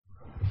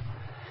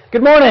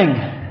Good morning.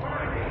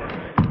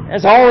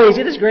 As always,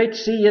 it is great to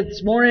see you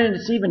this morning, and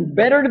it's even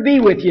better to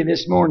be with you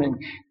this morning.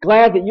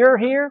 Glad that you're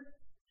here.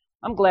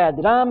 I'm glad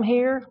that I'm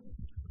here.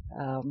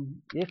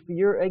 If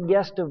you're a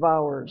guest of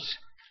ours,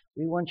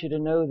 we want you to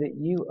know that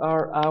you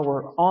are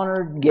our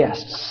honored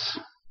guests.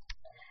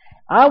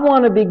 I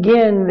want to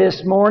begin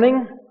this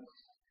morning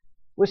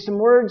with some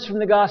words from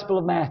the Gospel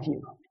of Matthew.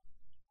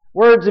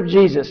 Words of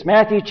Jesus.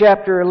 Matthew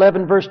chapter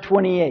 11, verse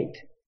 28.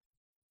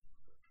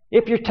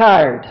 If you're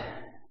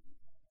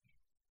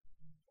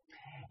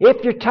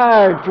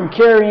tired from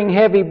carrying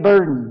heavy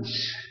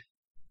burdens,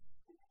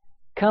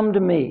 come to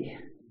me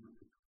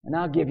and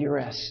I'll give you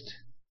rest.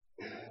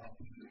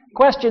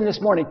 Question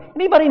this morning.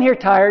 Anybody in here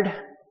tired?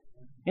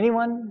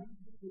 Anyone?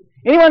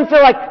 Anyone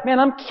feel like, man,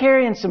 I'm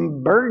carrying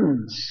some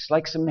burdens,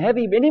 like some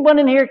heavy... Anyone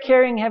in here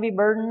carrying heavy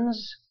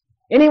burdens?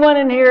 Anyone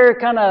in here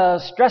kind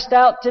of stressed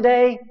out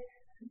today?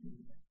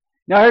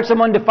 Now, I heard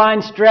someone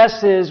define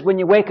stress as when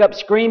you wake up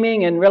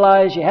screaming and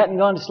realize you hadn't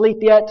gone to sleep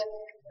yet.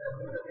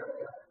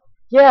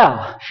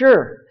 Yeah,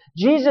 sure.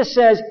 Jesus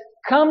says,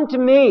 come to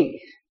me.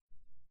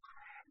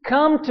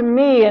 Come to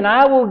me and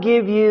I will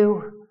give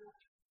you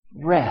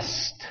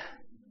rest.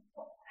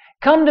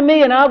 Come to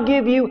me and I'll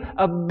give you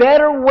a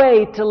better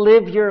way to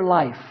live your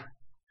life.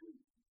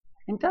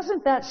 And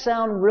doesn't that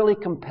sound really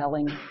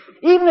compelling?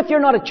 Even if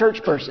you're not a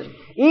church person,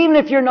 even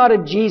if you're not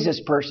a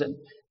Jesus person,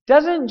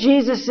 doesn't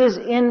Jesus'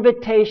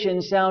 invitation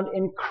sound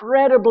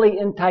incredibly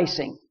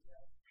enticing?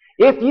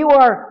 If you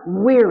are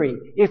weary,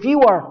 if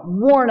you are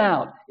worn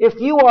out,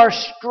 if you are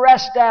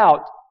stressed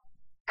out,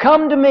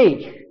 come to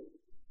me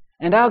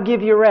and I'll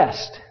give you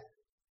rest.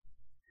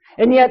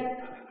 And yet,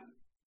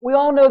 we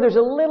all know there's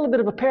a little bit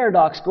of a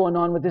paradox going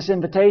on with this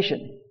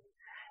invitation.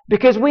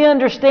 Because we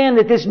understand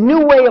that this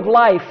new way of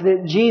life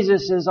that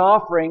Jesus is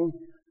offering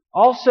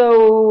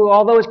also,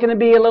 although it's going to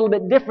be a little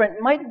bit different,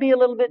 might be a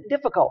little bit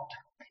difficult.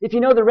 If you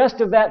know the rest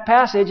of that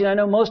passage, and I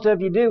know most of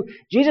you do,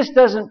 Jesus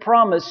doesn't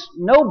promise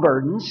no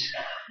burdens.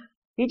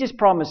 He just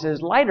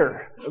promises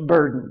lighter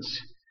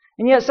burdens.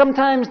 And yet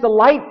sometimes the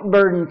light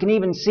burden can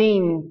even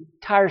seem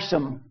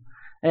tiresome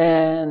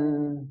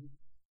and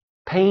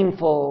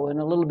painful and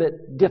a little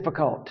bit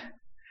difficult.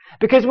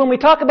 Because when we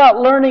talk about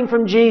learning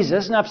from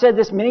Jesus, and I've said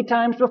this many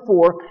times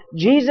before,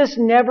 Jesus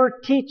never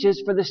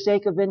teaches for the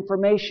sake of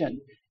information.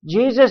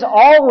 Jesus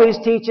always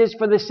teaches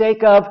for the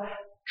sake of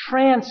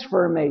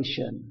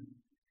transformation.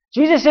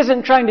 Jesus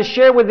isn't trying to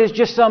share with us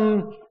just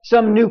some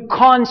new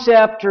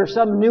concept or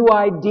some new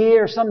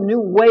idea or some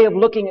new way of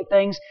looking at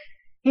things.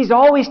 He's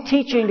always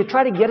teaching to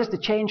try to get us to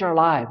change our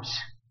lives,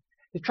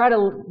 to try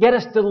to get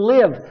us to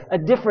live a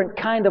different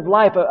kind of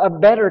life, a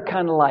better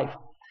kind of life.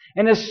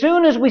 And as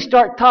soon as we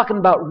start talking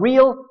about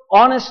real,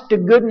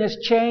 honest-to-goodness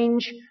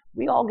change,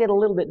 we all get a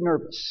little bit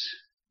nervous.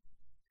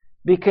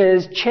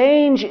 Because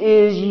change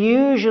is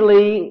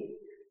usually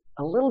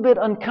a little bit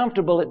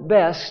uncomfortable at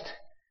best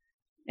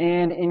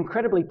and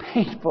incredibly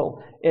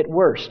painful at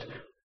worst.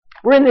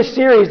 We're in this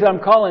series that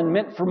I'm calling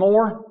Meant for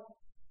More.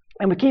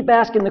 And we keep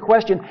asking the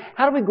question,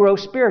 how do we grow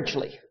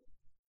spiritually?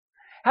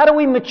 How do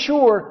we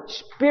mature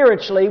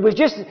spiritually?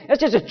 That's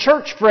just a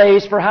church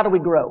phrase for how do we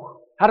grow?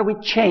 How do we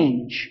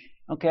change?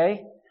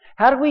 Okay?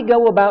 How do we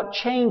go about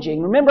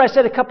changing? Remember I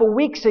said a couple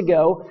weeks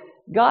ago,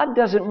 God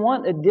doesn't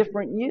want a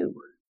different you.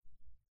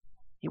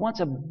 He wants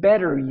a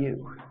better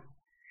you.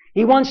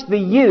 He wants the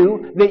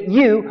you that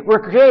you were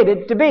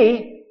created to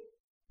be.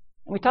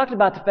 And we talked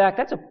about the fact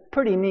that's a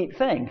pretty neat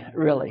thing,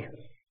 really.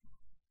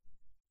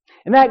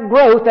 And that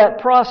growth, that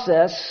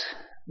process,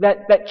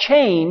 that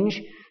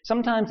change,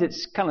 sometimes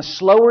it's kind of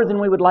slower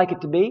than we would like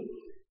it to be.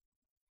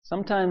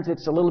 Sometimes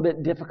it's a little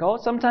bit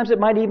difficult. Sometimes it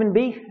might even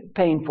be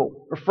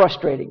painful or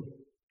frustrating.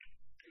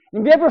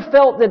 Have you ever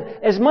felt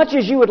that as much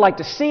as you would like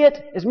to see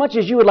it, as much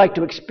as you would like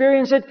to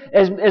experience it,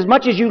 as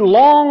much as you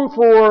long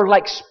for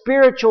like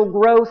spiritual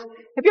growth,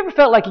 have you ever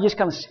felt like you're just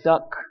kind of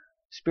stuck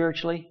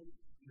spiritually?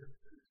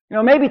 You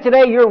know, maybe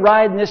today you're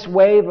riding this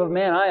wave of,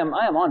 man, I am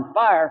on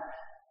fire.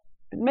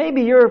 But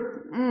maybe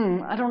you're,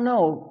 I don't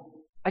know.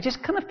 I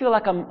just kind of feel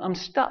like I'm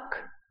stuck.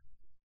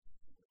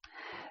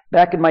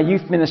 Back in my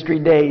youth ministry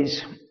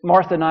days,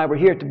 Martha and I were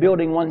here at the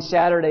building one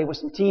Saturday with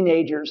some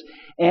teenagers,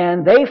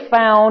 and they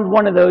found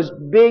one of those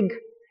big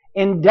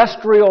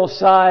industrial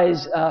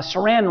size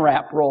saran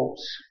wrap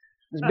rolls.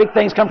 Those big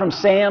things come from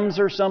Sam's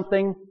or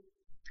something.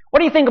 What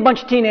do you think a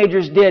bunch of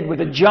teenagers did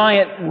with a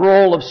giant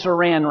roll of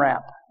saran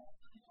wrap?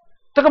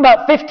 It took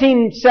about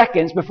 15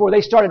 seconds before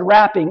they started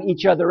wrapping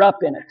each other up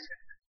in it.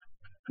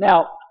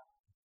 Now,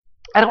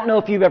 I don't know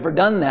if you've ever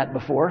done that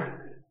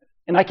before,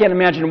 and I can't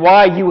imagine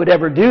why you would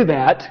ever do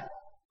that,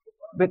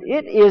 but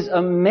it is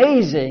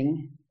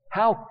amazing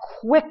how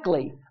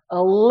quickly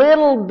a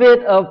little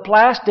bit of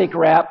plastic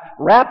wrap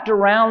wrapped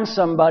around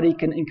somebody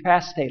can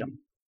incapacitate them.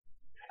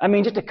 I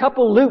mean, just a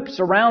couple loops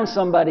around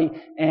somebody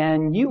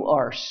and you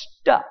are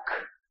stuck.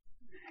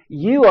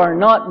 You are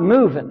not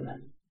moving.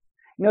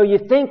 You know, you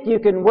think you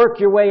can work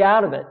your way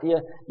out of it.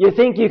 You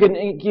think you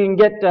can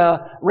get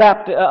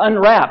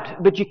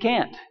unwrapped, but you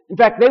can't. In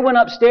fact, they went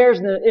upstairs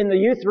in the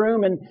youth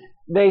room and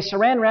they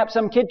saran wrapped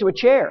some kid to a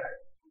chair.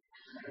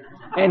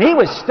 And he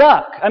was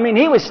stuck. I mean,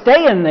 he was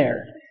staying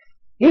there.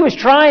 He was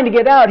trying to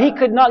get out. He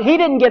could not. He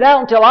didn't get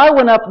out until I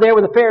went up there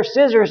with a pair of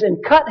scissors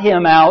and cut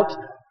him out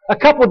a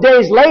couple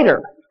days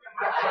later.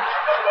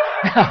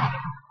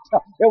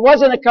 It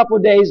wasn't a couple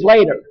days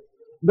later,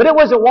 but it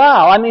was a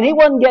while. I mean, he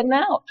wasn't getting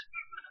out.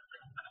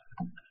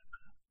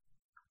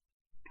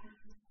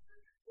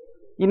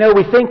 You know,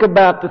 we think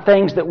about the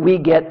things that we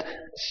get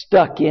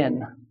stuck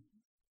in.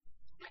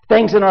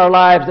 Things in our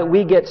lives that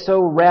we get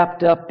so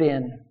wrapped up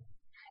in.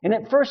 And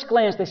at first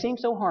glance, they seem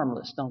so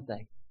harmless, don't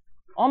they?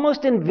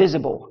 Almost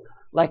invisible,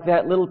 like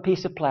that little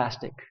piece of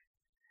plastic.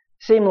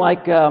 Seem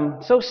like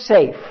so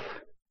safe.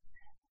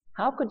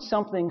 How could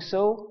something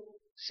so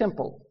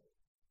simple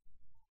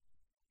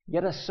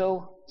get us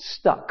so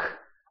stuck?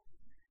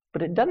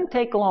 But it doesn't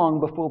take long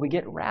before we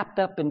get wrapped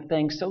up in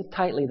things so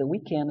tightly that we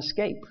can't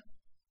escape.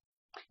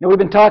 Now, we've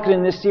been talking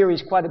in this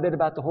series quite a bit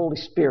about the Holy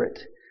Spirit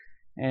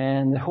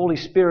and the Holy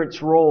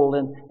Spirit's role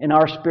in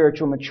our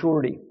spiritual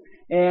maturity.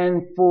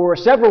 And for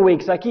several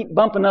weeks, I keep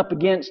bumping up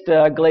against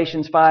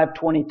Galatians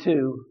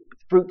 5:22.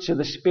 Fruits of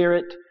the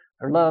Spirit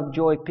are love,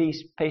 joy,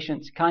 peace,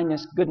 patience,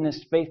 kindness,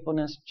 goodness,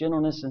 faithfulness,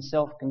 gentleness, and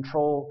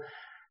self-control.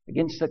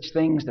 Against such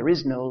things there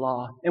is no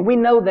law. And we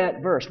know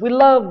that verse. We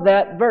love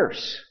that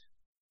verse.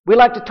 We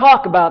like to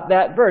talk about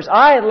that verse.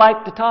 I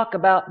like to talk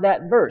about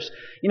that verse.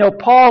 You know,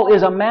 Paul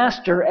is a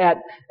master at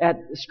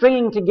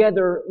stringing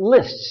together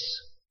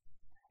lists.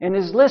 And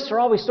his lists are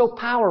always so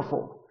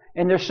powerful.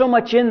 And there's so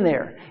much in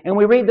there. And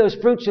we read those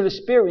fruits of the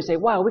Spirit, we say,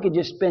 wow, we could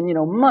just spend,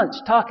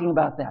 months talking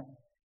about that.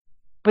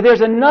 But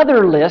there's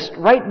another list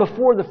right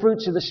before the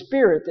fruits of the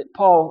Spirit that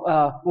Paul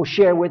will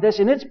share with us.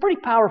 And it's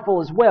pretty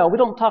powerful as well. We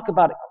don't talk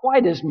about it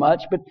quite as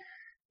much,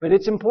 but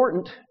it's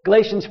important.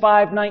 Galatians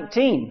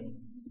 5:19.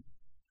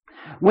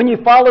 When you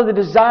follow the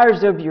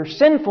desires of your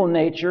sinful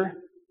nature,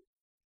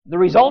 the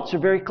results are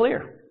very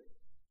clear.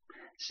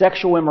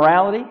 Sexual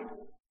immorality,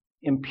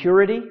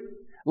 impurity,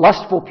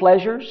 lustful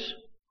pleasures,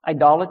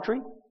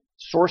 idolatry,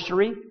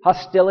 sorcery,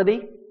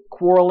 hostility,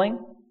 quarreling,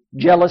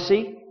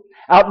 jealousy,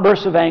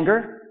 outbursts of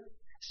anger,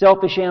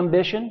 selfish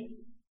ambition,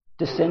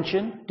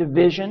 dissension,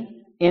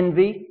 division,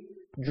 envy,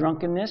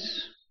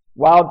 drunkenness,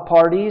 wild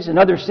parties, and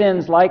other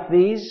sins like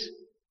these.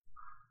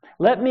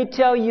 Let me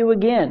tell you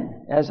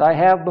again, as I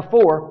have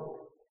before,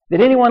 that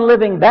anyone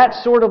living that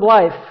sort of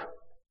life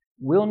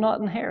will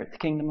not inherit the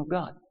kingdom of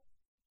God.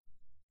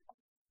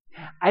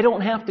 I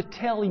don't have to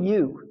tell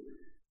you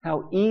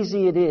how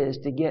easy it is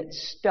to get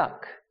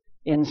stuck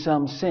in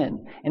some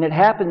sin. And it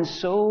happens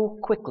so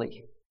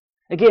quickly.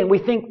 Again, we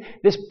think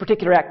this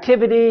particular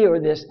activity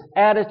or this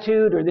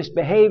attitude or this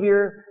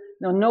behavior,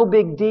 no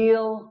big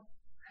deal.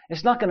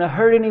 It's not going to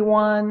hurt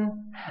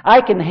anyone.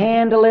 I can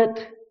handle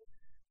it.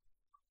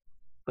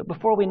 But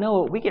before we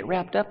know it, we get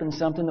wrapped up in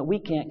something that we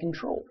can't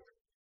control.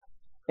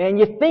 And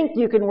you think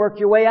you can work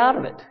your way out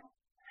of it.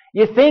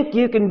 You think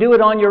you can do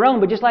it on your own,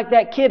 but just like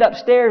that kid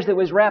upstairs that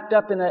was wrapped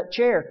up in that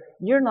chair,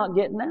 you're not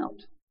getting out.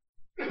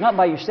 Not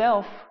by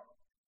yourself.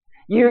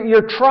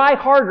 Your try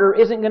harder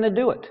isn't going to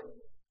do it.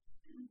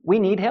 We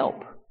need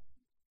help.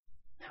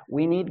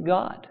 We need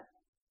God.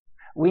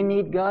 We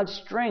need God's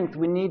strength.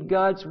 We need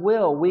God's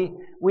will.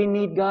 We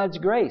need God's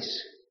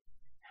grace.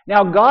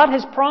 Now, God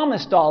has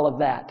promised all of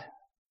that.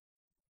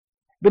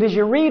 But as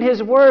you read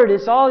His Word,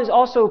 it's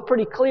also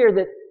pretty clear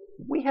that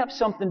we have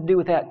something to do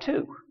with that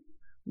too.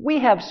 We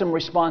have some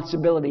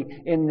responsibility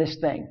in this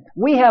thing.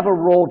 We have a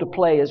role to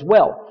play as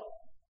well.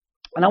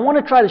 And I want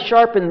to try to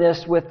sharpen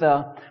this with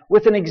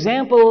an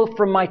example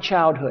from my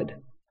childhood.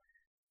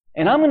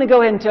 And I'm going to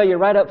go ahead and tell you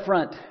right up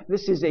front,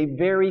 this is a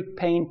very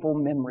painful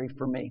memory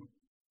for me.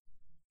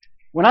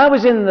 When I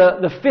was in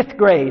the 5th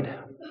grade,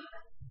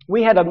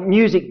 we had a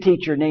music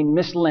teacher named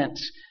Miss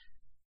Lentz.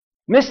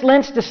 Miss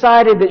Lentz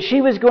decided that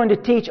she was going to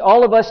teach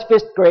all of us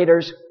 5th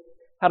graders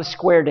how to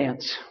square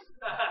dance.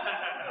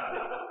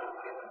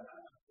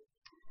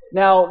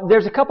 Now,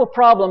 there's a couple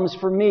problems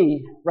for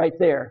me right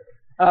there.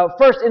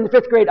 First, in the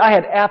 5th grade, I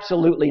had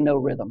absolutely no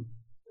rhythm.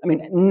 I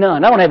mean,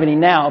 none. I don't have any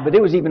now, but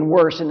it was even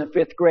worse in the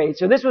 5th grade.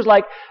 So this was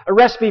like a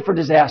recipe for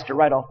disaster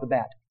right off the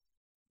bat.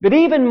 But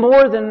even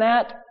more than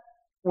that,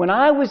 when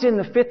I was in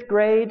the 5th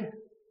grade,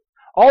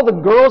 all the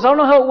girls, I don't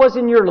know how it was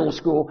in your little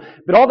school,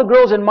 but all the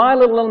girls in my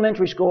little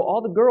elementary school,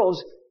 all the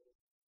girls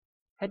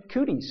had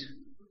cooties.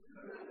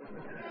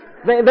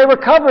 They were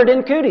covered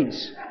in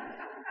cooties.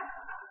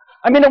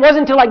 I mean, it wasn't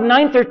until like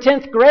 9th or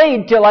 10th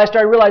grade till I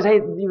started realizing, hey,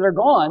 they're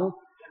gone.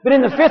 But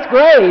in the 5th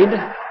grade,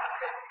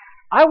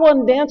 I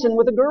wasn't dancing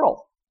with a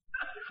girl.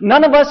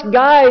 None of us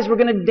guys were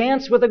going to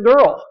dance with a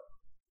girl.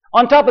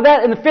 On top of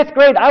that, in the 5th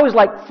grade, I was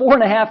like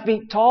 4.5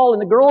 feet tall,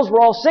 and the girls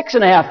were all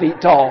 6.5 feet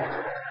tall.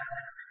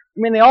 I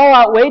mean, they all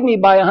outweighed me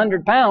by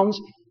 100 pounds.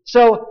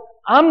 So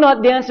I'm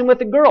not dancing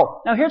with a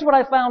girl. Now, here's what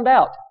I found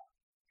out.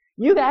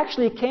 You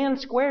actually can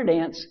square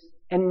dance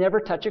and never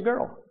touch a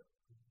girl.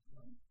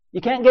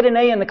 You can't get an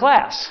A in the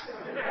class.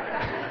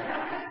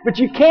 But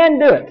you can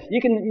do it.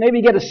 You can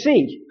maybe get a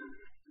C.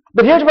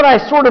 But here's what I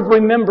sort of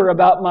remember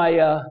about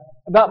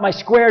my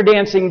square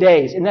dancing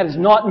days. And that is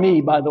not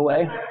me, by the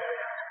way.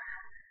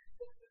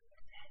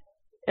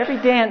 every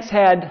dance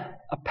had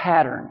a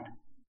pattern.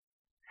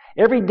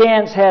 Every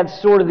dance had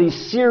sort of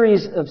these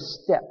series of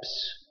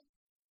steps.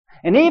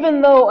 And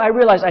even though I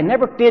realized I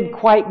never did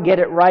quite get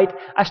it right,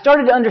 I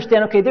started to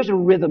understand, okay, there's a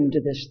rhythm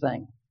to this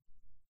thing.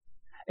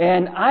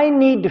 And I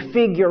need to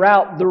figure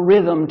out the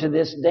rhythm to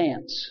this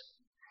dance.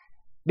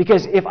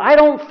 Because if I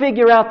don't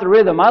figure out the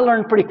rhythm, I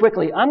learned pretty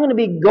quickly, I'm going to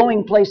be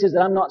going places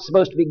that I'm not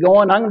supposed to be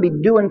going. I'm going to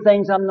be doing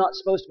things I'm not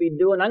supposed to be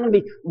doing. I'm going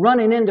to be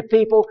running into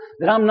people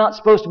that I'm not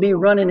supposed to be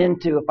running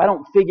into if I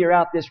don't figure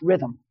out this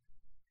rhythm.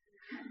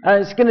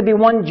 It's going to be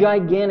one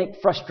gigantic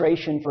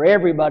frustration for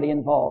everybody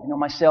involved.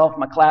 Myself,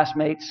 my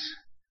classmates,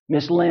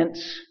 Miss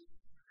Lentz.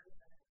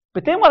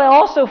 But then what I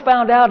also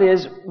found out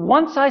is,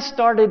 once I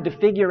started to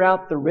figure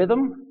out the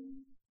rhythm,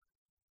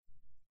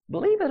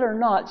 believe it or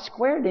not,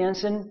 square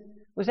dancing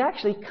was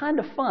actually kind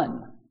of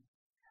fun.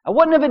 I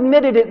wouldn't have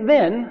admitted it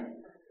then,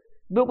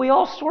 but we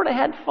all sort of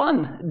had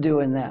fun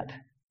doing that.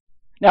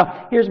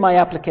 Now, here's my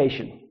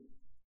application.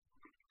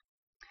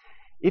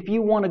 If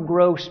you want to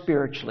grow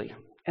spiritually,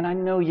 and I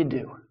know you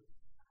do,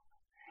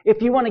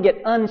 if you want to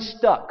get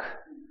unstuck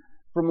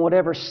from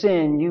whatever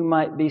sin you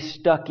might be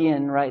stuck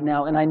in right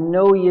now, and I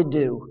know you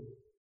do,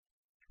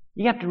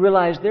 you have to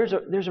realize there's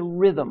a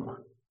rhythm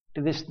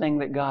to this thing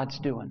that God's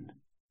doing.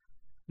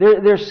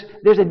 There's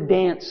a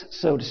dance,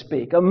 so to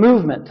speak, a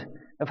movement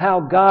of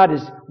how God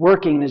is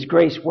working and His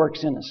grace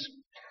works in us.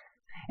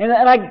 And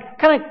I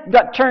kind of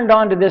got turned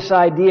on to this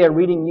idea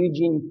reading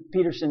Eugene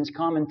Peterson's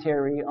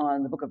commentary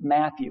on the book of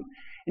Matthew.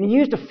 And he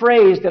used a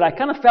phrase that I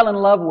kind of fell in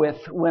love with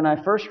when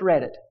I first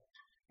read it.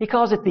 He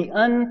calls it the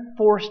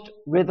unforced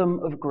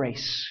rhythm of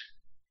grace.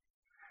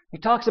 He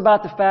talks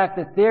about the fact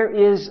that there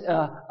is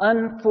an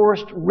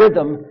unforced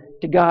rhythm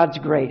to God's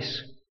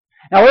grace.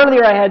 Now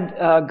earlier I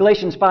had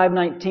Galatians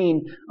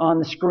 5:19 on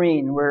the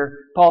screen where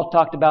Paul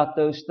talked about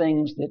those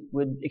things that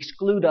would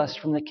exclude us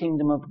from the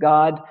kingdom of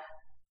God.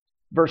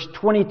 Verse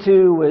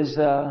 22 was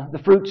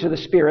the fruits of the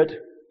Spirit.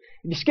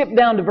 If you skip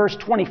down to verse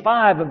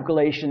 25 of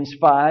Galatians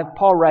 5,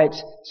 Paul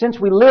writes, "Since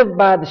we live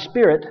by the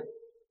Spirit,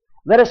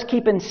 let us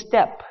keep in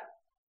step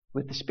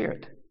with the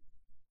Spirit."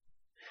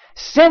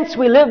 Since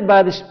we live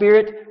by the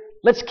Spirit,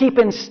 let's keep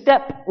in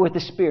step with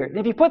the Spirit. And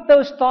if you put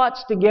those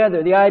thoughts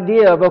together, the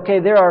idea of, okay,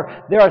 there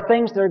are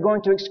things that are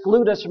going to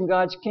exclude us from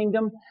God's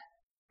kingdom,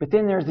 but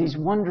then there's these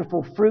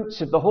wonderful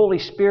fruits of the Holy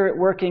Spirit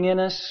working in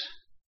us.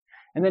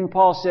 And then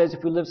Paul says,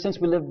 since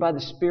we live by the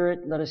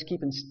Spirit, let us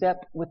keep in step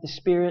with the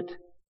Spirit.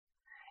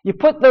 You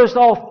put those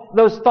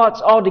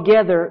thoughts all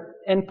together,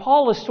 and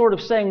Paul is sort of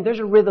saying there's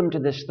a rhythm to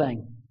this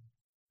thing.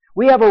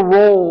 We have a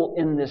role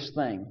in this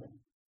thing.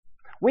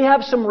 We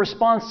have some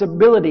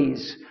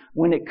responsibilities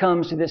when it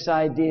comes to this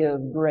idea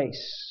of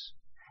grace.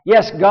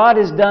 Yes, God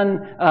has done,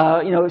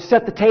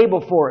 set the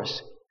table for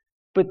us.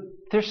 But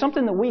there's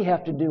something that we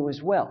have to do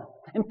as well.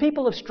 And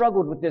people have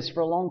struggled with this for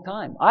a long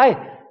time.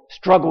 I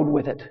struggled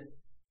with it.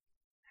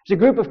 There's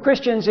a group of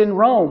Christians in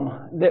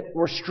Rome that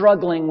were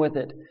struggling with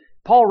it.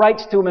 Paul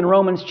writes to them in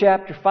Romans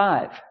chapter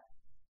 5.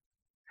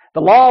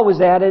 The law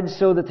was added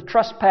so that the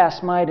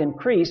trespass might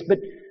increase, but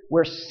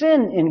where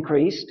sin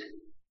increased,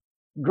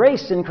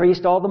 grace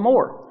increased all the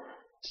more.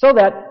 So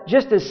that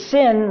just as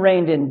sin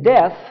reigned in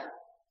death,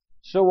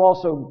 so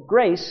also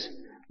grace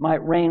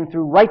might reign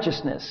through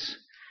righteousness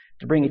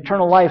to bring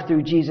eternal life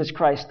through Jesus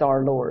Christ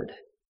our Lord.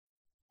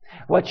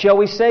 What shall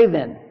we say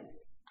then?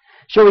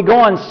 Shall we go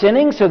on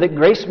sinning so that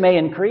grace may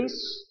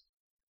increase?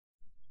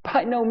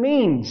 By no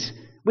means.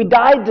 We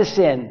died to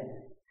sin.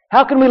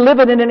 How can we live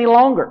in it any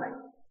longer?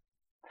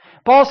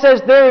 Paul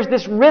says there is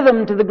this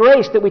rhythm to the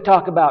grace that we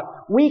talk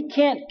about. We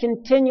can't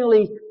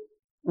continually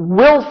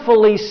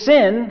willfully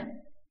sin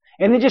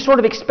and then just sort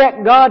of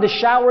expect God to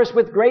shower us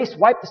with grace,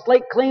 wipe the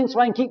slate clean so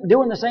I can keep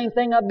doing the same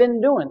thing I've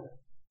been doing.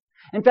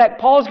 In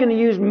fact, Paul's going to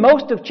use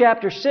most of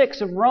chapter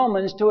 6 of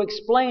Romans to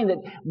explain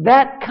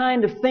that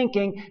kind of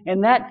thinking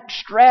and that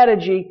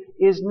strategy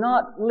is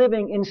not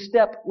living in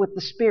step with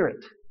the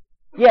Spirit.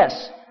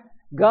 Yes,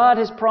 God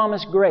has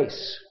promised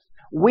grace.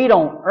 We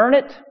don't earn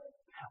it.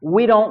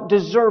 We don't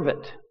deserve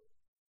it.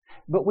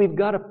 But we've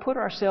got to put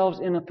ourselves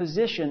in a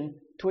position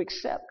to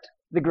accept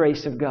the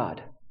grace of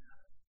God.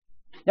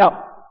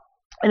 Now,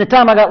 in the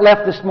time I got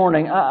left this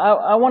morning,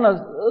 I want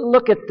to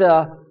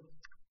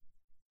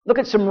look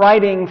at some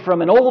writing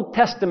from an Old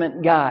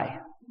Testament guy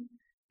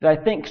that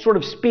I think sort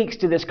of speaks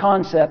to this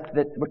concept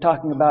that we're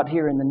talking about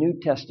here in the New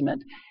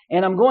Testament.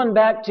 And I'm going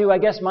back to, I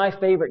guess, my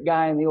favorite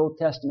guy in the Old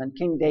Testament,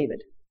 King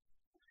David.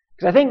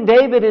 Because I think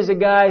David is a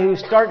guy who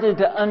started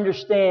to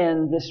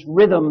understand this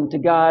rhythm to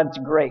God's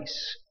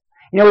grace.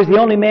 He's the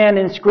only man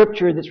in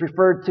Scripture that's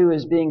referred to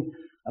as being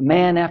a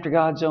man after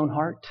God's own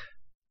heart.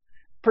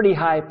 Pretty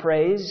high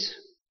praise.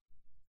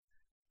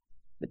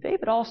 But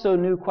David also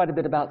knew quite a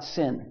bit about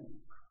sin.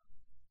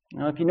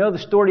 If you know the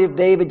story of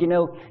David,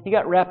 he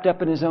got wrapped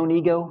up in his own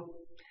ego.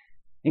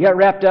 He got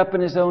wrapped up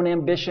in his own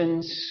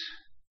ambitions.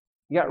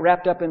 He got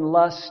wrapped up in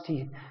lust.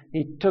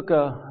 He took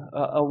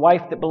a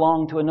wife that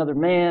belonged to another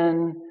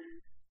man,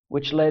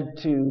 which led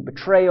to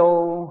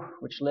betrayal,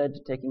 which led to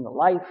taking the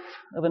life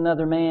of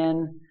another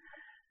man.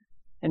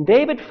 And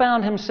David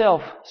found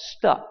himself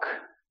stuck.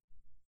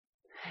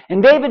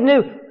 And David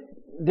knew,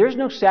 there's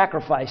no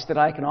sacrifice that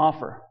I can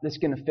offer that's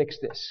going to fix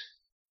this.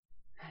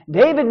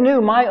 David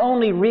knew my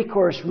only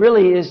recourse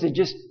really is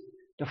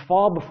to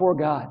fall before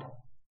God,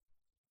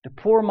 to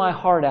pour my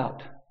heart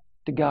out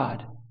to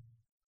God.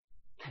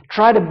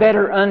 Try to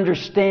better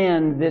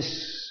understand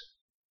this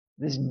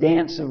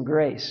dance of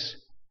grace.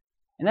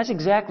 And that's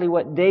exactly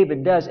what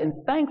David does.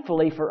 And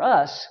thankfully for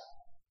us,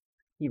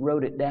 he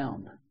wrote it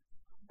down.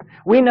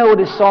 We know it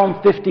as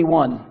Psalm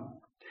 51.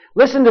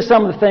 Listen to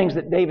some of the things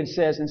that David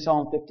says in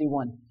Psalm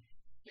 51.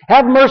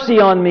 Have mercy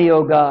on me,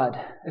 O God,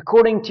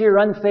 according to your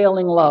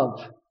unfailing love.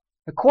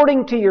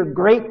 According to your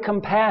great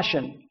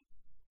compassion,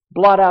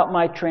 blot out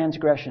my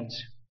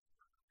transgressions.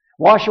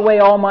 Wash away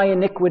all my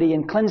iniquity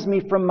and cleanse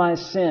me from my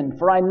sin,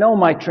 for I know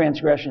my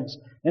transgressions,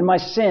 and my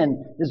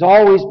sin is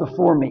always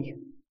before me.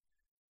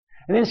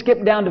 And then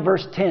skip down to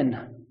verse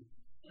 10.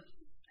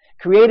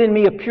 Create in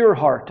me a pure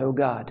heart, O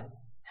God,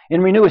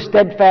 and renew a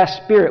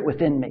steadfast spirit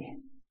within me.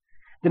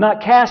 Do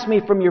not cast me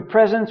from your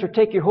presence or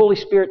take your Holy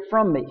Spirit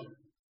from me.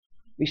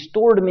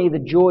 Restore to me the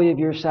joy of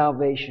your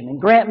salvation,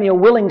 and grant me a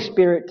willing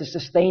spirit to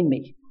sustain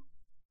me.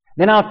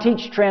 Then I'll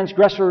teach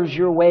transgressors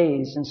your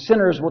ways, and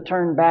sinners will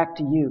turn back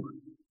to you.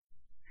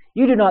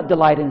 You do not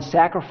delight in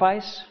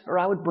sacrifice, or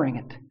I would bring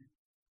it.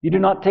 You do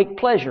not take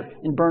pleasure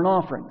in burnt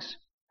offerings.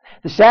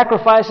 The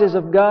sacrifices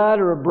of God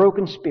are a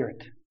broken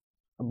spirit,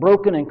 a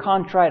broken and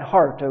contrite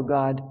heart, O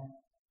God,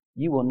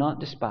 you will not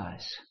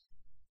despise.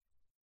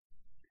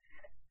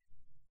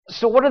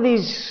 So what are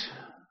these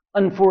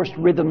unforced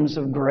rhythms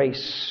of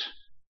grace?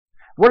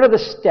 What are the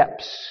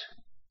steps?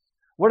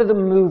 What are the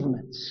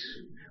movements?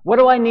 What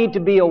do I need to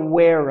be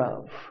aware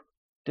of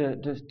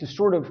to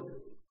sort of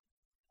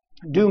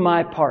do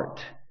my part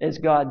as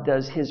God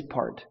does His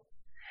part?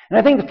 And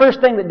I think the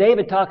first thing that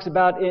David talks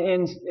about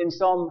in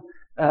Psalm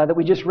that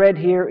we just read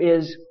here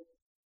is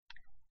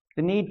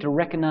the need to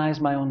recognize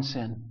my own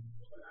sin.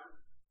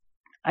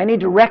 I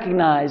need to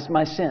recognize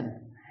my sin.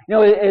 You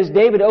know, as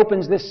David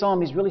opens this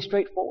psalm, he's really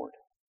straightforward.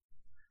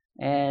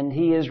 And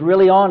he is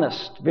really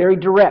honest, very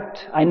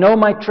direct. I know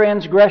my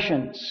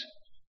transgressions.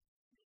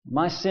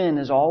 My sin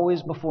is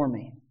always before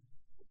me.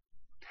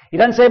 He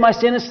doesn't say my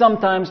sin is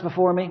sometimes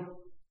before me.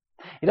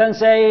 He doesn't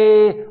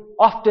say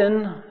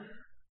often,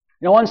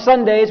 on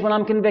Sundays when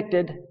I'm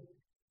convicted.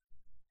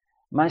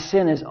 My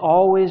sin is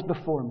always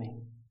before me.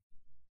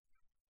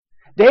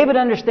 David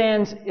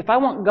understands if I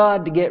want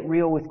God to get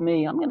real with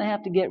me, I'm going to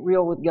have to get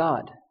real with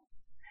God.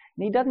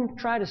 And he doesn't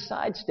try to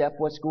sidestep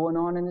what's going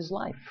on in his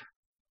life.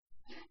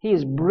 He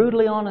is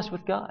brutally honest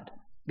with God.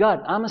 God,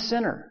 I'm a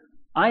sinner.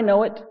 I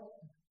know it.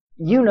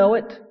 You know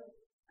it.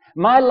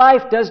 My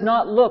life does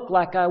not look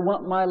like I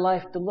want my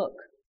life to look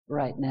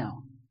right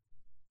now.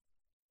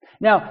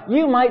 Now,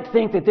 you might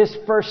think that this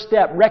first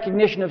step,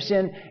 recognition of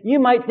sin, you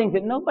might think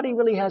that nobody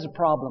really has a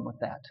problem with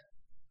that.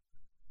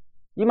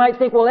 You might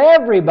think, well,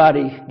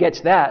 everybody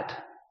gets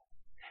that.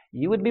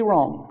 You would be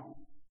wrong.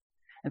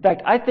 In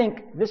fact, I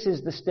think this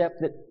is the step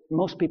that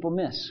most people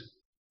miss.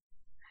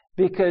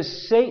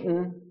 Because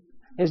Satan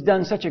has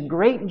done such a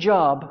great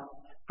job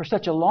for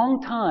such a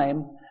long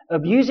time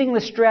of using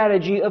the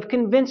strategy of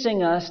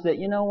convincing us that,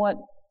 you know what?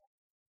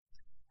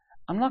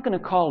 I'm not going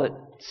to call it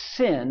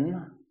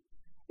sin.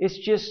 It's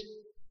just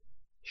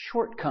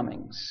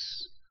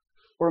shortcomings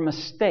or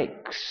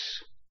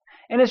mistakes.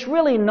 And it's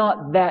really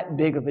not that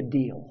big of a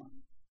deal.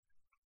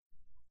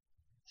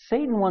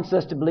 Satan wants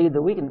us to believe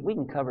that we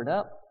can cover it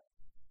up.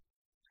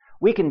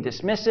 We can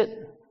dismiss it.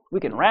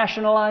 We can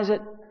rationalize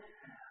it.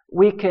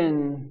 We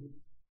can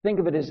think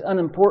of it as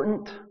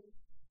unimportant.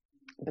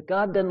 But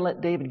God doesn't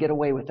let David get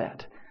away with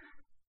that.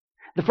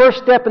 The first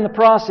step in the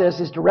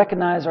process is to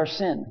recognize our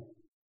sin.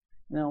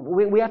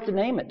 We have to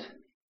name it.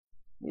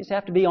 We just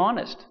have to be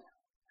honest.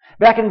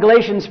 Back in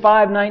Galatians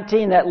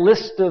 5:19, that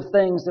list of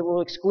things that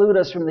will exclude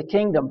us from the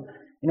kingdom,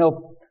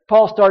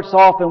 Paul starts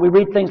off and we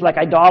read things like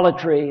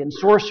idolatry and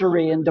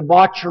sorcery and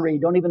debauchery,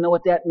 don't even know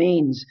what that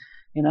means,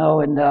 and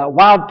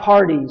wild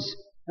parties.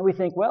 And we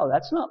think, well,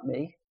 that's not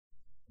me.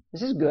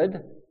 This is good.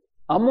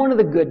 I'm one of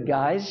the good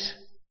guys.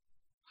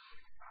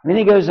 And then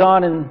he goes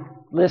on and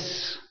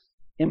lists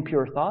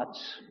impure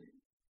thoughts,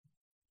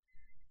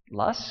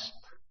 lust,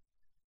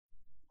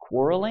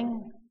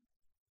 quarreling,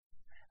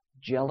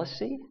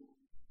 jealousy,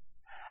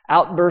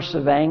 outbursts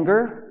of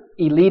anger,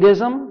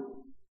 elitism,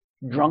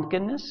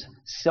 drunkenness,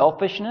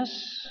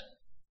 selfishness.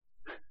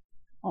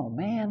 Oh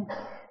man.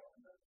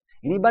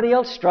 Anybody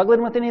else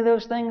struggling with any of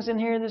those things in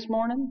here this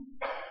morning?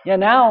 Yeah,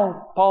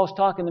 now Paul's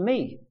talking to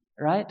me,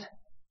 right?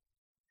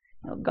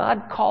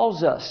 God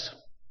calls us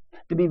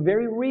to be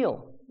very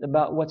real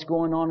about what's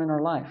going on in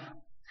our life.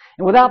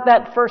 And without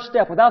that first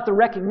step, without the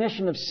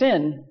recognition of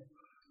sin,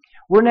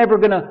 we're never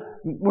going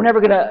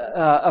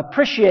to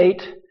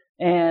appreciate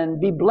and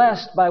be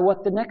blessed by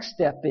what the next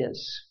step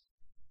is.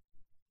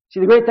 See,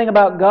 the great thing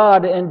about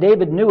God, and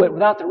David knew it,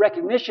 without the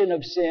recognition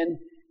of sin,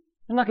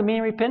 there's not going to be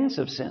any repentance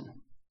of sin.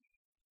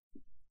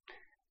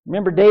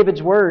 Remember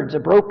David's words, a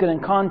broken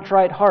and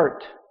contrite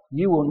heart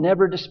you will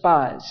never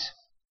despise.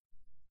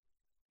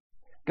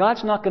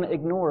 God's not going to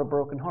ignore a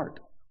broken heart.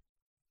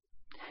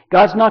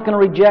 God's not going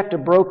to reject a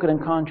broken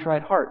and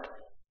contrite heart.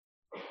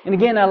 And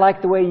again, I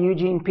like the way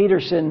Eugene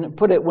Peterson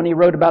put it when he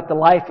wrote about the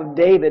life of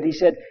David. He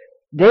said,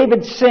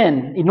 David's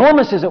sin,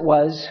 enormous as it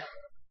was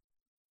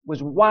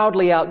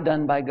wildly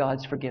outdone by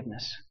God's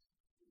forgiveness.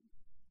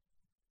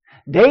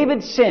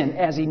 David's sin,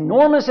 as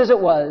enormous as it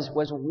was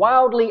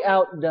wildly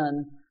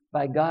outdone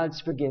by God's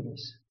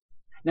forgiveness.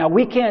 Now,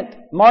 we can't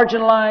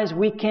marginalize,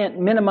 we can't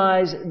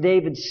minimize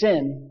David's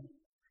sin.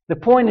 The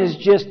point is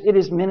just, it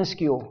is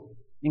minuscule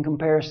in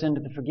comparison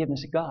to the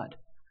forgiveness of God.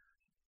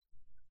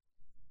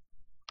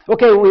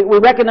 Okay, we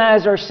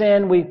recognize our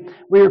sin, we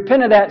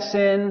repent of that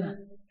sin,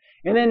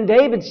 and then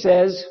David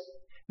says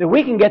that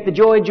we can get the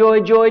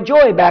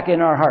joy back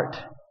in our heart.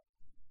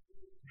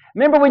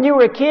 Remember when you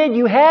were a kid,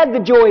 you had the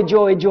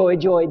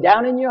joy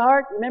down in your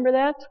heart? Remember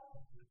that?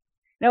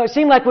 Now, it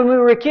seemed like when we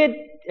were a kid,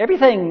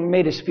 everything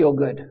made us feel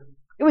good.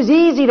 It was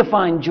easy to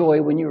find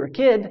joy when you were a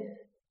kid.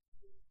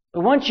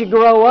 But once you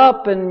grow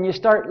up and you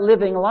start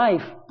living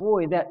life,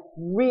 boy, that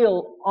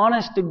real,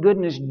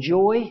 honest-to-goodness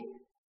joy,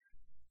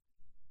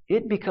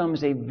 it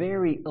becomes a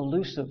very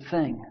elusive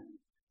thing.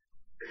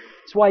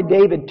 That's why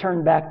David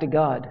turned back to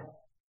God.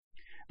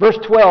 Verse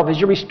 12, as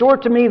you restore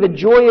to me the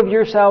joy of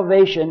your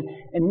salvation,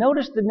 and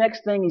notice the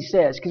next thing he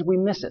says, because we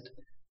miss it.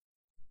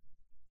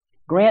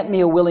 Grant me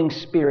a willing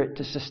spirit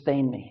to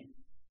sustain me.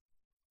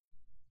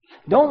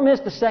 Don't miss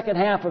the second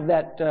half of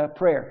that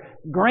prayer.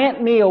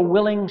 Grant me a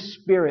willing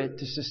spirit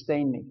to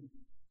sustain me.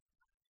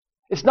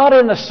 It's not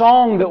in the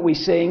song that we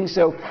sing,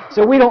 so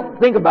we don't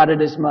think about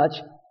it as much.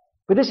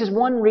 But this is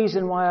one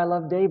reason why I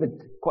love David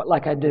quite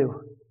like I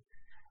do.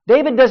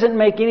 David doesn't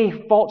make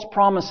any false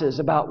promises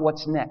about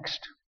what's next.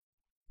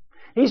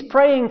 He's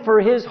praying for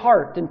his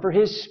heart and for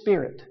his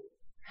spirit.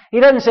 He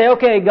doesn't say,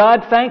 okay,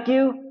 God, thank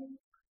you.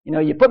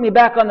 You put me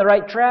back on the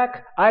right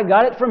track. I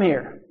got it from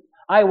here.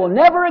 I will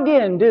never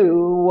again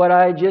do what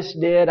I just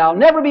did. I'll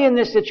never be in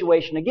this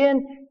situation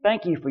again.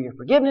 Thank you for your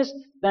forgiveness.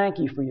 Thank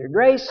you for your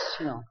grace.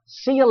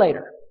 See you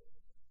later.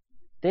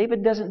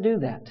 David doesn't do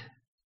that.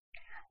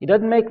 He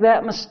doesn't make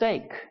that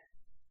mistake.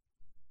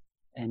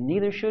 And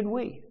neither should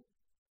we.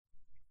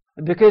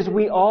 Because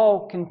we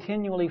all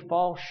continually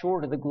fall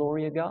short of the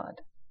glory of God.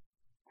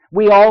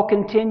 We all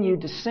continue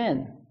to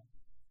sin.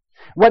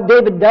 What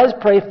David does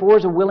pray for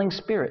is a willing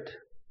spirit.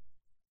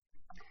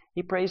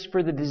 He prays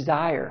for the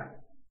desire.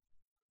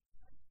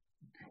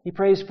 He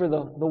prays for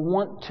the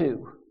want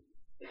to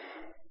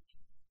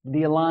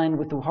be aligned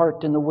with the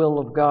heart and the will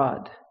of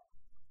God.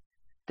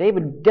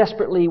 David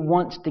desperately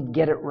wants to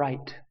get it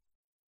right.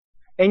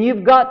 And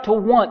you've got to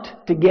want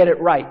to get it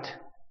right,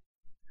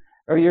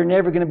 or you're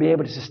never going to be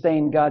able to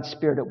sustain God's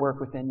Spirit at work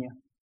within you.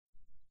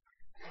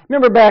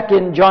 Remember back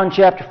in John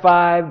chapter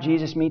 5,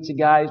 Jesus meets a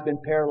guy who's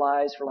been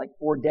paralyzed for like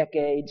 4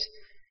 decades.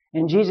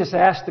 And Jesus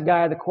asked the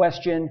guy the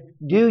question,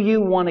 do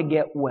you want to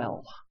get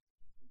well?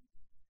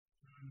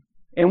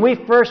 And we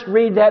first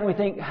read that and we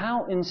think,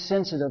 how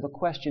insensitive a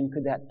question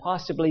could that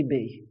possibly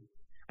be?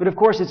 But of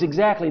course, it's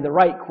exactly the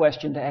right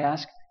question to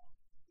ask.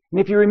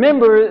 And if you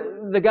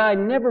remember, the guy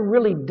never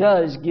really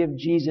does give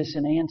Jesus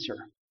an answer.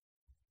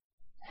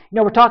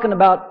 We're talking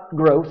about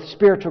growth,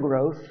 spiritual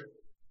growth.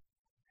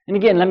 And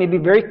again, let me be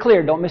very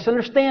clear. Don't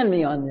misunderstand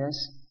me on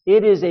this.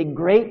 It is a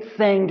great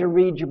thing to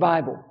read your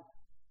Bible.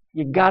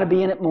 You've got to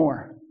be in it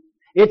more.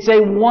 It's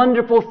a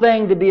wonderful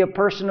thing to be a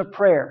person of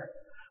prayer.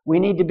 We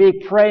need to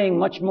be praying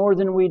much more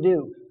than we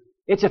do.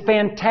 It's a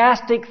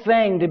fantastic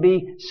thing to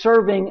be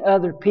serving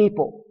other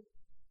people.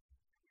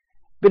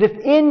 But if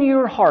in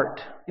your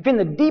heart, if in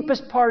the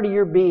deepest part of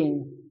your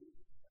being,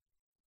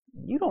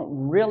 you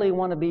don't really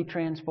want to be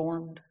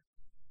transformed,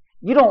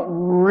 you don't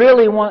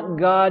really want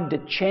God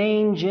to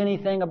change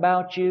anything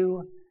about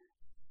you,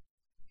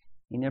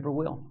 He never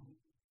will.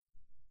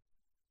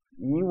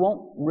 You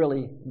won't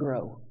really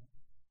grow.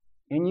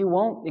 And you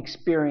won't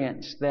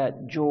experience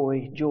that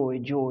joy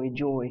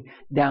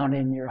down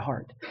in your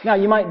heart. Now,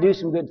 you might do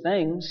some good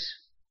things,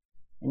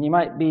 and you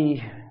might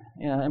be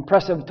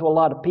impressive to a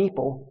lot of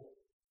people,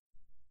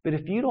 but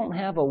if you don't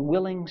have a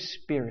willing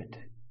spirit,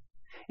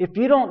 if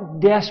you don't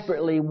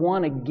desperately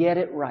want to get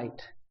it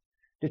right,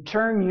 to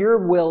turn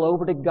your will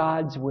over to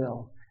God's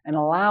will, and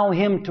allow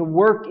Him to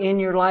work in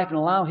your life and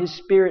allow His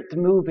Spirit to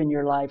move in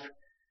your life,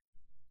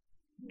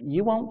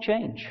 you won't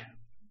change.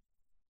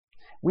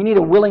 We need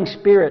a willing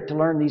spirit to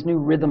learn these new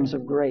rhythms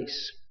of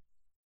grace.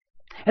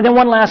 And then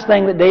one last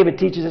thing that David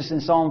teaches us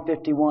in Psalm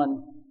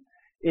 51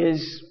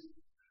 is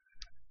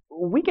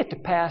we get to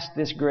pass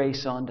this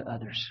grace on to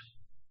others.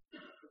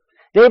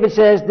 David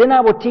says, "Then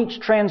I will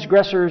teach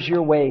transgressors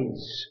your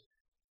ways,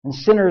 and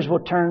sinners will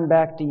turn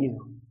back to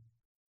you."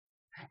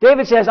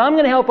 David says, I'm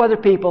going to help other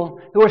people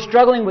who are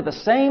struggling with the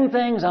same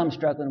things I'm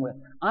struggling with.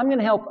 I'm going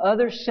to help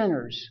other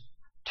sinners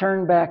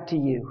turn back to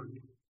you.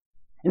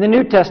 In the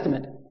New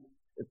Testament,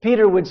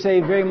 Peter would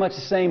say very much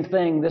the same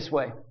thing this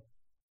way.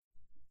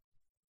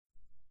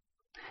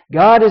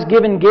 God has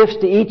given gifts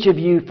to each of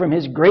you from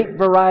His great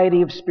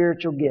variety of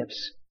spiritual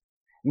gifts.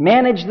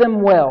 Manage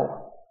them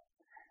well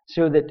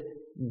so that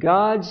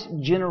God's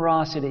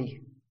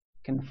generosity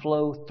can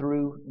flow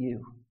through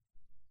you.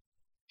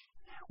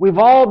 We've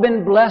all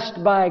been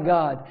blessed by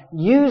God.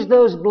 Use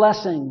those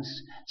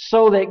blessings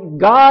so that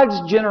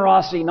God's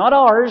generosity, not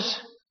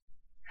ours,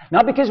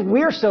 not because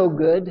we're so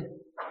good,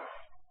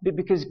 but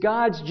because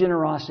God's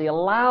generosity,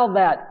 allow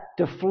that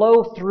to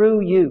flow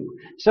through you.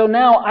 So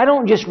now I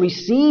don't just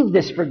receive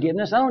this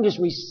forgiveness. I don't just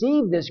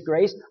receive this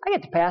grace. I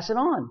get to pass it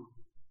on.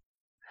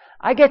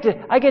 I get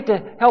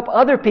to help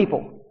other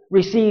people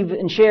receive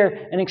and share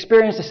and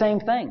experience the same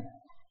thing.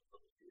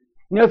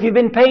 You know, if you've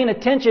been paying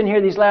attention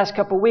here these last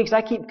couple of weeks,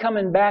 I keep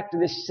coming back to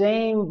this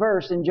same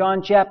verse in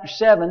John chapter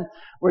 7,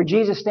 where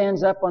Jesus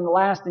stands up on the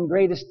last and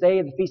greatest day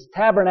of the Feast of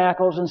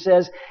Tabernacles and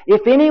says,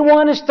 if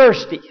anyone is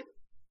thirsty,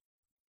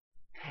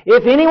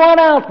 if anyone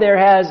out there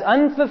has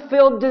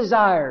unfulfilled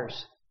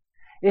desires,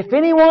 if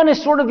anyone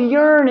is sort of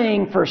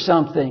yearning for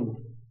something,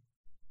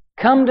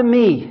 come to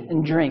me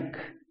and drink.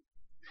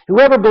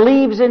 Whoever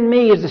believes in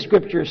me, as the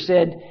Scripture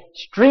said,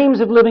 streams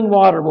of living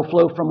water will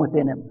flow from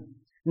within him.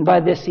 And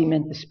by this he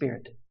meant the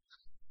Spirit.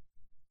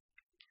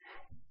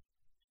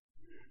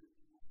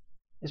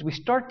 As we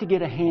start to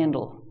get a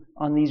handle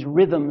on these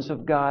rhythms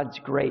of God's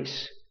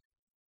grace,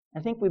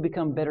 I think we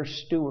become better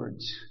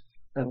stewards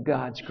of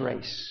God's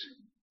grace.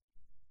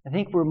 I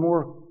think we're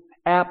more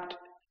apt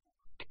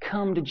to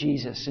come to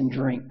Jesus and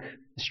drink.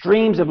 The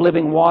streams of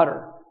living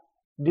water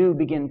do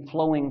begin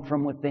flowing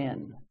from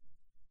within.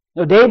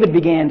 Now, David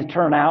began to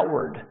turn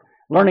outward,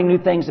 learning new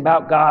things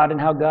about God and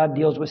how God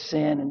deals with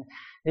sin. And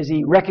as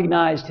he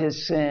recognized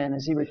his sin,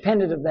 as he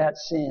repented of that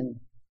sin,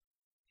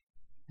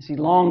 as he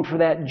longed for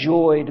that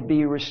joy to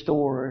be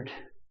restored,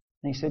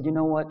 and he said, you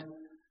know what?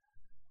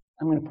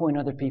 I'm going to point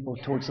other people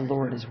towards the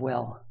Lord as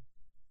well.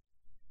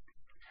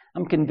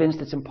 I'm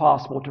convinced it's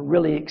impossible to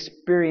really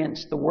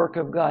experience the work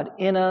of God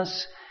in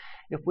us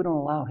if we don't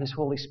allow His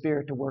Holy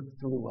Spirit to work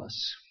through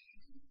us.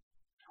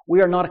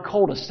 We are not a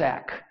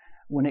cul-de-sac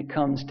when it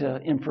comes to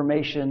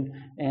information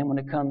and when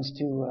it comes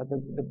to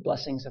the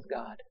blessings of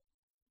God.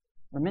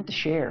 We're meant to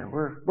share.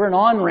 We're an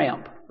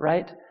on-ramp,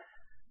 right?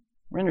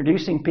 We're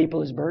introducing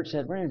people, as Bert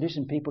said, we're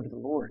introducing people to the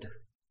Lord.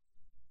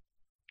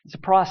 It's a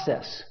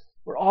process.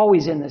 We're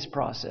always in this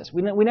process.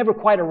 We never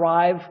quite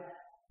arrive.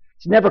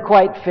 It's never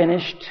quite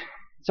finished.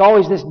 It's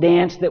always this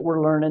dance that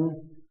we're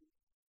learning.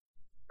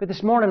 But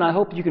this morning, I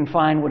hope you can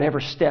find whatever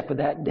step of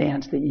that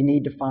dance that you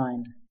need to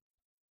find.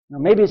 Now,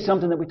 maybe it's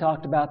something that we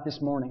talked about this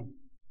morning.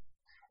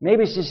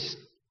 Maybe it's just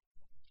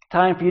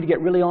time for you to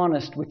get really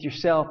honest with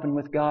yourself and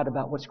with God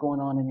about what's going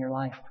on in your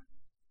life.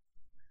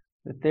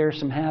 That there's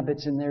some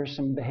habits and there's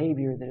some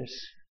behavior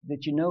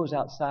that you know is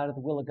outside of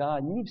the will of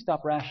God. You need to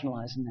stop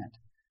rationalizing that.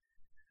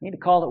 You need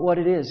to call it what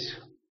it is.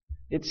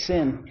 It's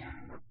sin.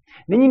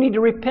 Then you need to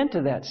repent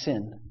of that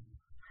sin.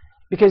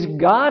 Because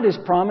God has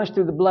promised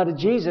through the blood of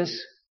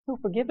Jesus, He'll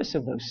forgive us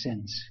of those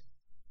sins.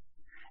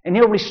 And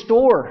He'll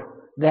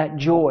restore that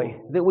joy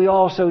that we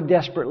all so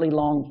desperately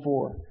long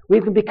for.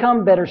 We can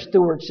become better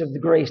stewards of the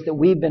grace that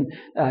we've been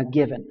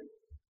given.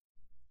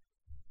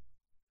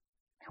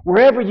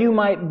 Wherever you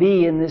might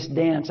be in this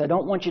dance, I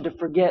don't want you to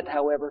forget,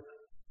 however,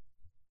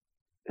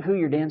 who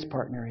your dance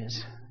partner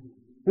is.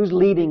 Who's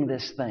leading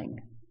this thing?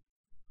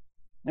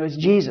 No, it's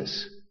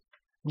Jesus.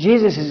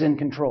 Jesus is in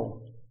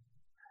control.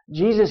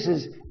 Jesus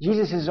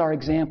is our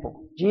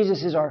example.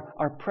 Jesus is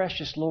our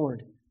precious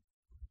Lord.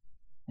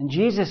 And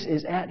Jesus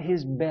is at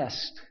His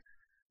best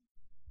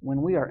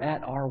when we are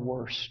at our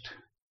worst.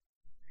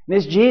 And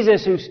it's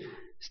Jesus who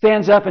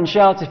stands up and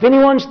shouts, if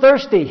anyone's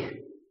thirsty,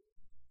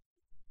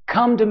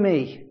 come to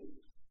me.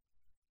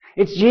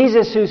 It's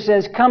Jesus who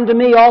says, come to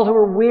me, all who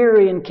are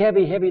weary and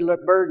heavy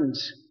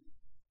burdens.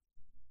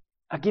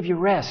 I'll give you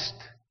rest.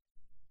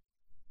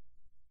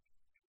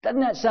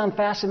 Doesn't that sound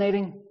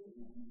fascinating?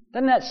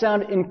 Doesn't that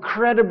sound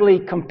incredibly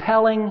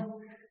compelling?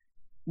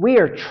 We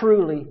are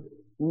truly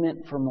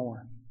meant for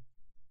more.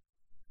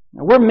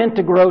 Now, we're meant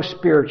to grow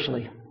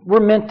spiritually. We're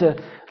meant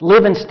to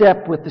live in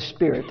step with the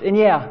Spirit. And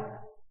yeah,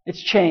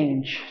 it's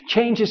change.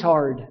 Change is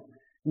hard.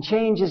 And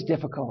change is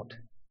difficult.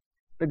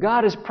 But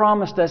God has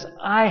promised us,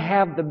 I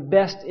have the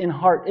best in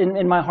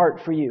my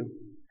heart for you.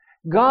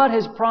 God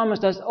has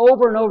promised us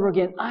over and over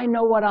again, I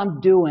know what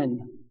I'm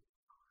doing.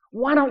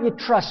 Why don't you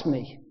trust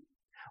me?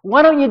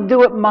 Why don't you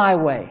do it my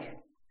way?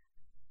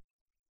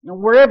 Now,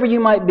 wherever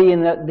you might be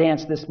in that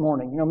dance this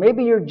morning,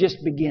 maybe you're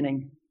just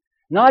beginning.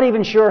 Not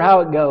even sure how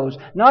it goes.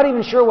 Not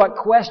even sure what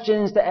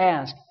questions to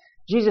ask.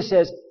 Jesus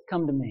says,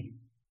 come to me.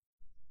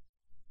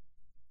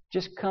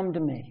 Just come to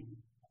me.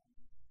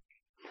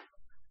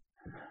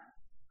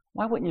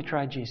 Why wouldn't you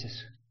try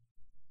Jesus?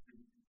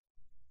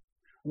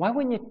 Why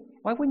wouldn't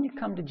you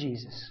come to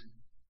Jesus?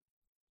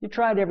 You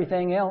tried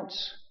everything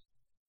else.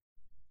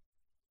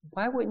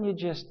 Why wouldn't you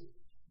just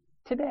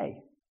today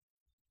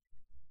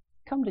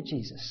come to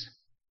Jesus?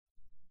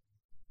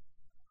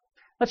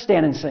 Let's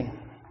stand and sing.